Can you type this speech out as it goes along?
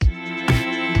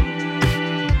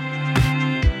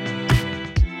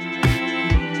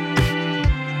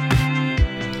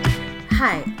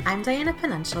I'm Diana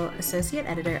Penuntial, Associate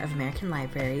Editor of American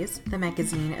Libraries, the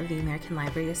magazine of the American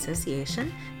Library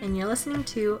Association, and you're listening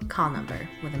to Call Number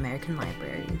with American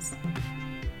Libraries.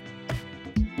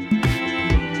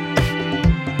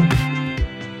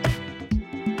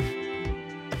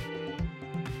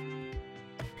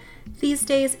 These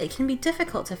days, it can be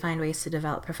difficult to find ways to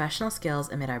develop professional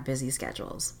skills amid our busy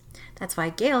schedules. That's why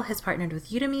Gale has partnered with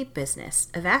Udemy Business,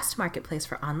 a vast marketplace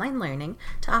for online learning,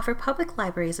 to offer public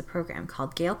libraries a program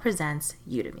called Gale Presents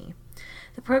Udemy.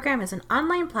 The program is an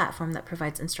online platform that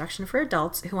provides instruction for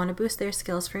adults who want to boost their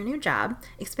skills for a new job,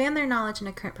 expand their knowledge in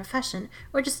a current profession,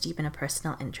 or just deepen a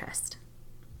personal interest.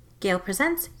 Gale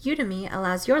Presents Udemy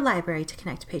allows your library to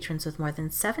connect patrons with more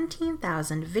than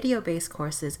 17,000 video-based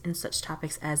courses in such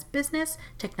topics as business,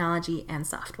 technology, and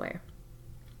software.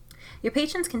 Your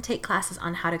patrons can take classes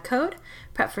on how to code,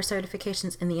 prep for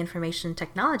certifications in the information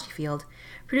technology field,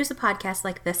 produce a podcast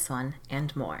like this one,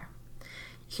 and more.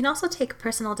 You can also take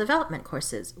personal development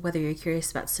courses, whether you're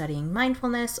curious about studying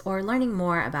mindfulness or learning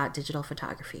more about digital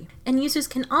photography. And users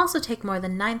can also take more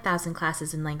than 9,000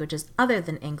 classes in languages other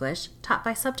than English, taught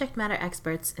by subject matter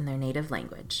experts in their native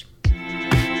language.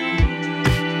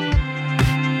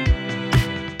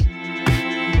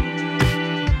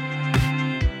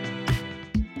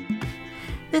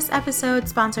 This episode,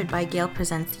 sponsored by Gale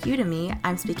Presents Udemy,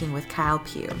 I'm speaking with Kyle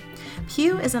Pugh.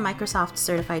 Pugh is a Microsoft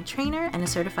certified trainer and a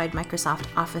certified Microsoft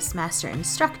Office Master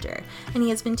instructor, and he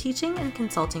has been teaching and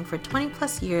consulting for 20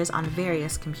 plus years on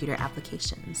various computer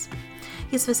applications.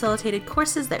 He's facilitated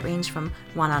courses that range from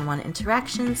one-on-one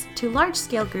interactions to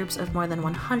large-scale groups of more than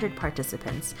 100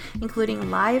 participants, including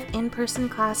live in-person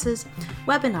classes,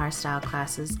 webinar-style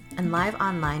classes, and live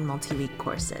online multi-week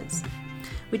courses.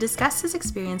 We discussed his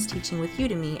experience teaching with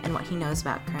Udemy and what he knows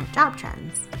about current job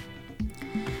trends.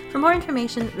 For more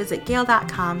information, visit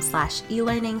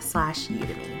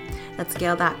gale.com/elearning/Udemy. That's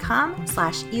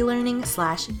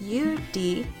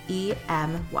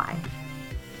gale.com/elearning/UDEMY.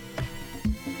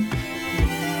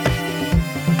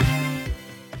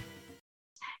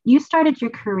 You started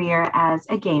your career as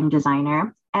a game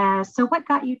designer. So what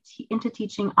got you into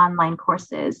teaching online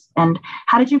courses, and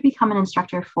how did you become an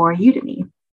instructor for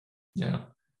Udemy? Yeah.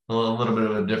 A little bit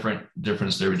of a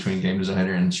difference there between game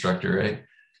designer and instructor, right?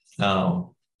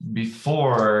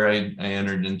 Before I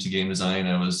entered into game design,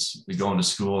 I was going to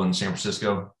school in San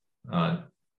Francisco,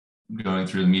 going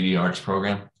through the media arts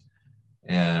program.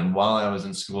 And while I was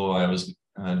in school, I was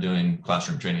doing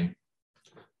classroom training.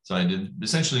 So I did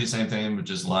essentially the same thing, but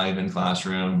just live in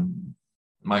classroom,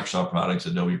 Microsoft products,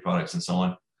 Adobe products, and so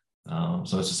on.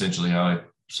 So that's essentially how I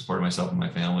supported myself and my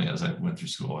family as I went through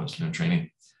school. I was doing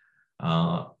training.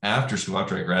 After school,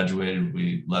 after I graduated,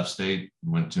 we left state,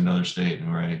 went to another state,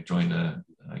 where I joined a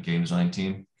game design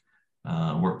team,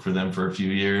 worked for them for a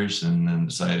few years, and then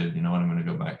decided, you know what, I'm going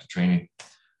to go back to training.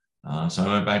 So I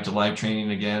went back to live training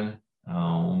again,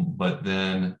 but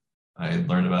then I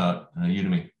learned about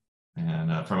Udemy,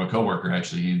 and from a coworker,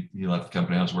 actually, he left the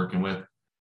company I was working with,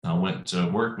 went to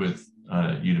work with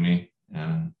Udemy,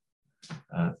 and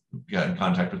got in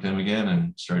contact with him again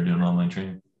and started doing online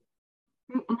training.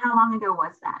 And how long ago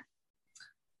was that?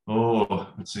 Oh,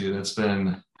 let's see. That's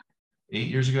been 8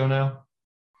 years ago now.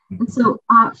 And so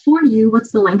for you,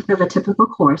 what's the length of a typical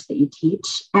course that you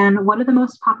teach? And what are the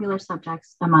most popular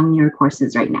subjects among your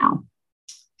courses right now?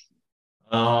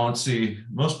 Let's see.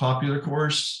 Most popular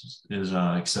course is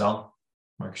Excel,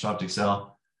 Microsoft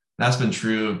Excel. That's been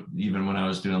true even when I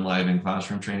was doing live in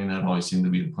classroom training. That always seemed to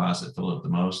be the class that filled it the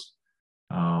most.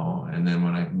 And then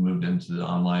when I moved into the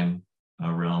online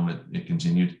realm, it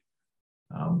continued,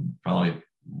 probably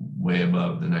way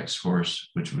above the next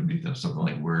course, which would be something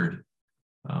like Word,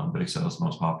 but Excel is the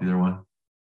most popular one.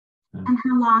 And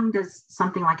how long does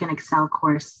something like an Excel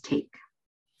course take?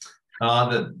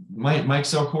 My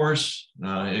Excel course,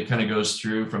 it kind of goes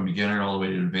through from beginner all the way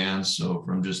to advanced. So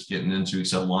from just getting into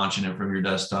Excel, launching it from your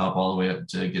desktop, all the way up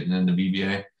to getting into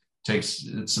VBA,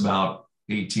 it's about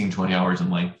 18-20 hours in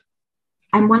length.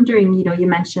 I'm wondering, you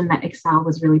mentioned that Excel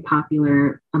was really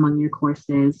popular among your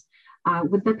courses.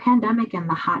 With the pandemic and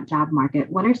the hot job market,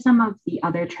 what are some of the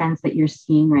other trends that you're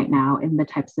seeing right now in the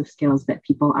types of skills that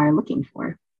people are looking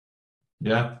for?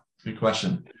 Yeah, good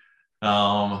question.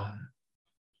 I'd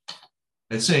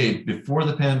say before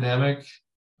the pandemic,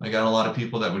 I got a lot of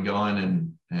people that would go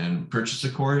in and purchase a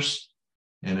course.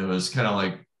 And it was kind of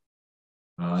like,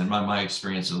 in my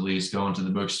experience, at least, going to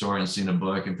the bookstore and seeing a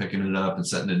book and picking it up and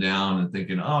setting it down and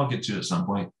thinking, oh, I'll get to it at some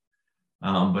point.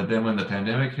 But then when the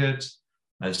pandemic hit,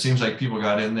 it seems like people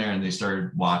got in there and they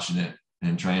started watching it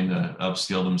and trying to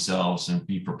upskill themselves and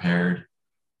be prepared.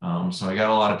 So I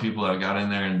got a lot of people that got in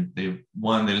there and they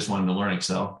just wanted to learn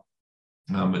Excel.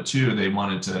 But two,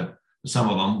 some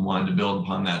of them wanted to build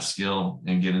upon that skill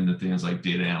and get into things like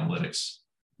data analytics,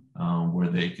 where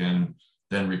they can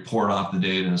then report off the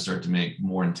data and start to make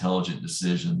more intelligent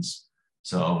decisions.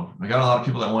 So I got a lot of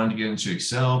people that wanted to get into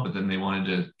Excel, but then they wanted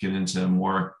to get into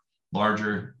more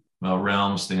larger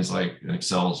realms, things like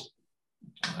Excel's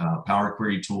Power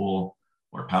Query tool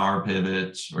or Power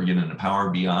Pivot, or get into Power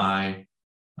BI.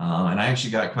 And I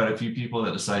actually got quite a few people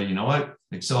that decided, you know what,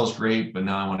 Excel is great, but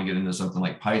now I want to get into something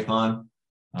like Python,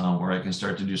 where I can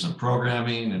start to do some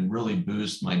programming and really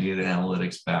boost my data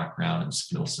analytics background and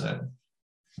skill set.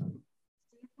 Do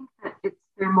you think that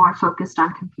they're more focused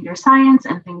on computer science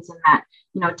and things in that,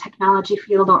 technology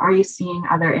field, or are you seeing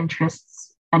other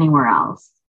interests anywhere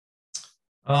else?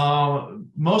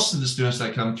 Most of the students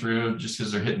that come through, just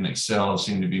because they're hitting Excel,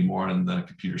 seem to be more in the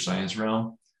computer science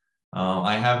realm.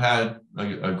 I have had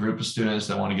a group of students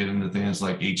that want to get into things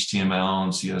like HTML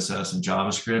and CSS and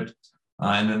JavaScript.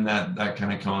 And then that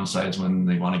kind of coincides when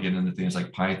they want to get into things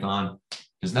like Python,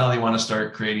 because now they want to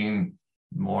start creating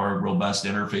more robust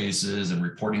interfaces and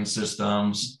reporting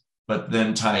systems, but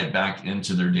then tie it back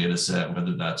into their data set,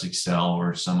 whether that's Excel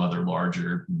or some other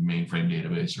larger mainframe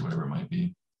database or whatever it might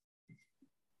be.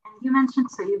 You mentioned,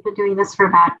 so you've been doing this for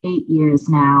about 8 years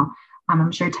now.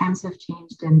 I'm sure times have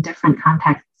changed in different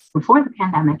contexts before the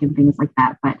pandemic and things like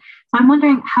that. But so I'm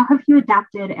wondering, how have you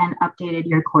adapted and updated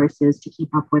your courses to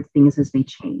keep up with things as they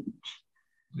change?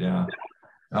 Yeah,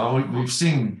 we've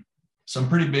seen some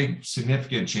pretty big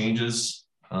significant changes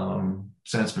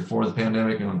since before the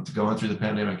pandemic and going through the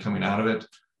pandemic, coming out of it.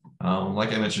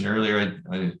 Like I mentioned earlier,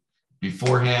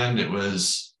 beforehand, it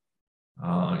was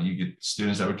you get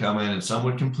students that would come in and some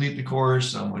would complete the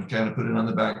course, some would kind of put it on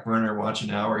the back burner, watch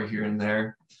an hour here and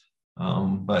there.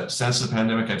 But since the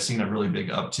pandemic, I've seen a really big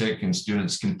uptick in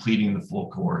students completing the full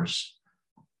course.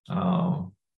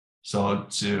 So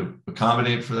to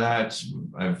accommodate for that,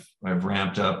 I've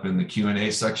ramped up in the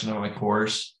Q&A section of my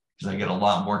course, because I get a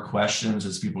lot more questions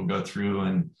as people go through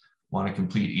and want to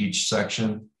complete each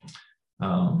section.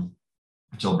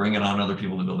 So bringing on other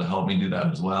people to be able to help me do that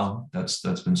as well. That's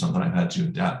been something I've had to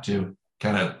adapt to,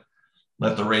 kind of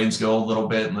let the reins go a little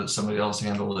bit and let somebody else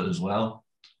handle it as well.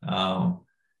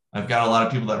 I've got a lot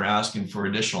of people that are asking for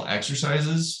additional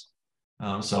exercises.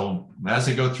 So as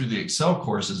they go through the Excel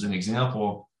course, as an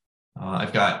example,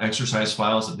 I've got exercise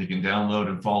files that they can download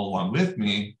and follow along with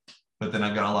me. But then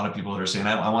I've got a lot of people that are saying,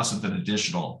 I want something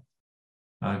additional.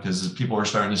 Because people are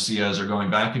starting to see as they're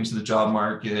going back into the job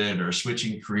market or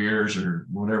switching careers or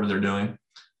whatever they're doing,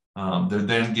 they're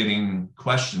then getting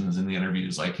questions in the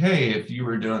interviews like, hey, if you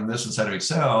were doing this inside of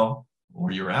Excel,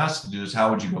 or you were asked to do this, how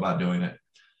would you go about doing it?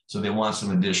 So they want some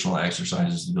additional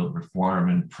exercises to be able to perform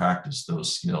and practice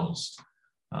those skills.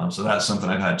 So that's something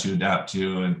I've had to adapt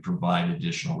to and provide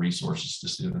additional resources to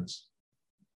students.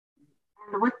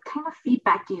 And what kind of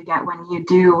feedback do you get when you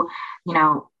do,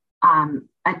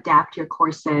 adapt your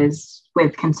courses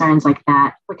with concerns like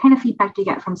that? What kind of feedback do you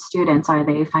get from students? Are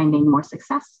they finding more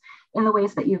success in the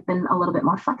ways that you've been a little bit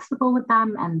more flexible with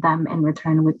them and them in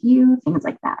return with you, things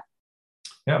like that?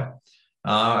 Yeah,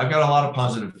 I've got a lot of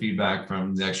positive feedback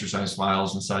from the exercise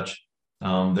files and such.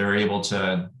 They're able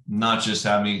to not just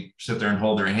have me sit there and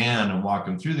hold their hand and walk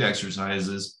them through the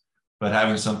exercises, but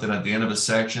having something at the end of a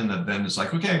section that then it's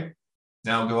like, okay,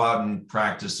 now go out and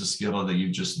practice the skill that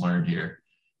you've just learned here.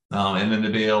 And then to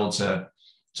be able to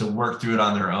work through it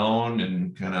on their own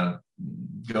and kind of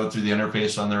go through the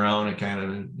interface on their own,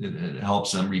 it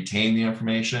helps them retain the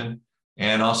information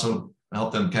and also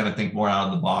help them kind of think more out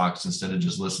of the box instead of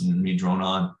just listening to me drone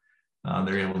on.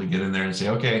 They're able to get in there and say,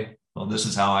 okay, well, this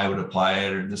is how I would apply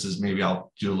it, or this is maybe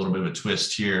I'll do a little bit of a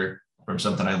twist here from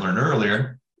something I learned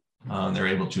earlier. They're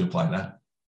able to apply that.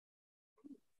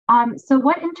 So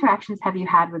what interactions have you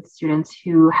had with students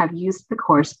who have used the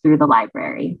course through the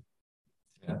library?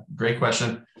 Yeah, great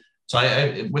question. So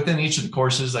I within each of the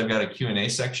courses, I've got a Q&A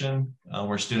section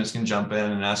where students can jump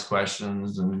in and ask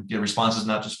questions and get responses,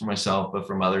 not just from myself, but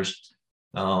from others.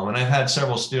 And I've had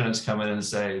several students come in and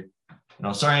say,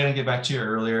 sorry, I didn't get back to you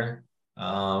earlier.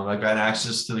 I've got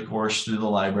access to the course through the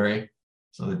library.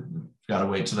 So they've got to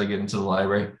wait till they get into the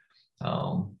library.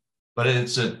 But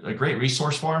it's a great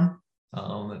resource for them.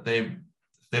 That if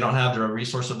they don't have their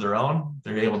resource of their own,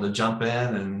 they're able to jump in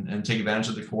and take advantage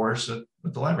of the course at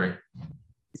the library.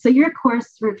 So your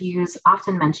course reviews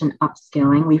often mention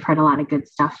upskilling. We've heard a lot of good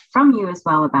stuff from you as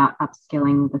well about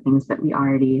upskilling the things that we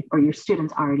already, or your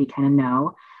students already kind of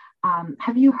know.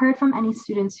 Have you heard from any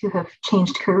students who have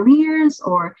changed careers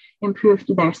or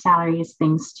improved their salaries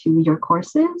thanks to your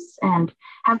courses? And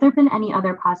have there been any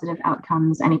other positive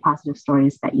outcomes, any positive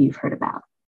stories that you've heard about?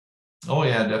 Oh,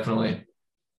 yeah, definitely.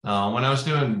 When I was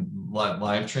doing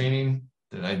live training,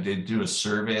 that I did do a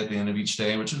survey at the end of each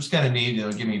day, which was kind of neat,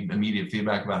 give me immediate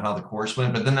feedback about how the course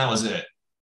went, but then that was it.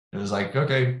 It was like,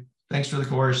 okay, thanks for the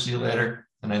course, see you later.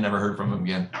 And I never heard from him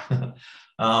again.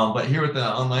 But here with the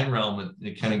online realm,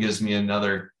 it kind of gives me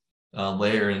another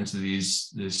layer into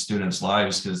these students'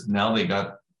 lives, because now they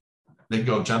go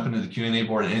jump into the Q&A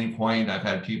board at any point. I've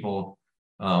had people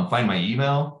find my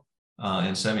email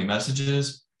and send me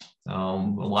messages. A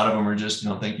lot of them are just,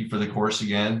 thank you for the course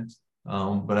again.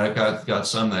 But I've got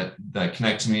some that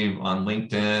connect to me on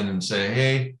LinkedIn and say,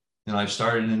 hey, I've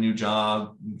started a new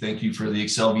job. Thank you for the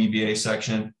Excel VBA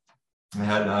section. I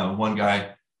had one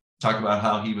guy talk about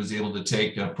how he was able to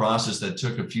take a process that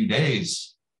took a few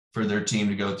days for their team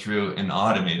to go through and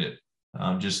automate it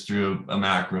just through a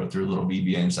macro, through a little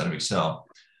VBA inside of Excel.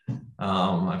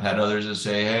 I've had others that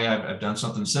say, hey, I've done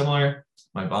something similar.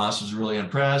 My boss was really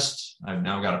impressed. I've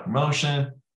now got a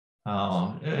promotion.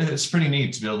 It's pretty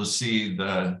neat to be able to see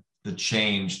the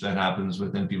change that happens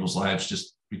within people's lives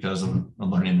just because of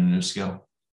learning a new skill.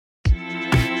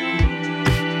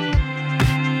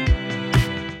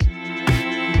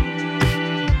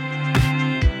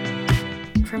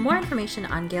 For more information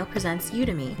on Gale Presents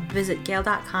Udemy, visit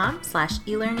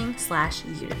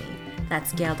gale.com/elearning/Udemy.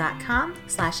 That's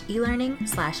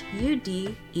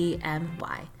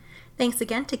gale.com/elearning/UDEMY. Thanks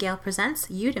again to Gale Presents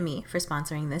Udemy for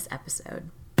sponsoring this episode.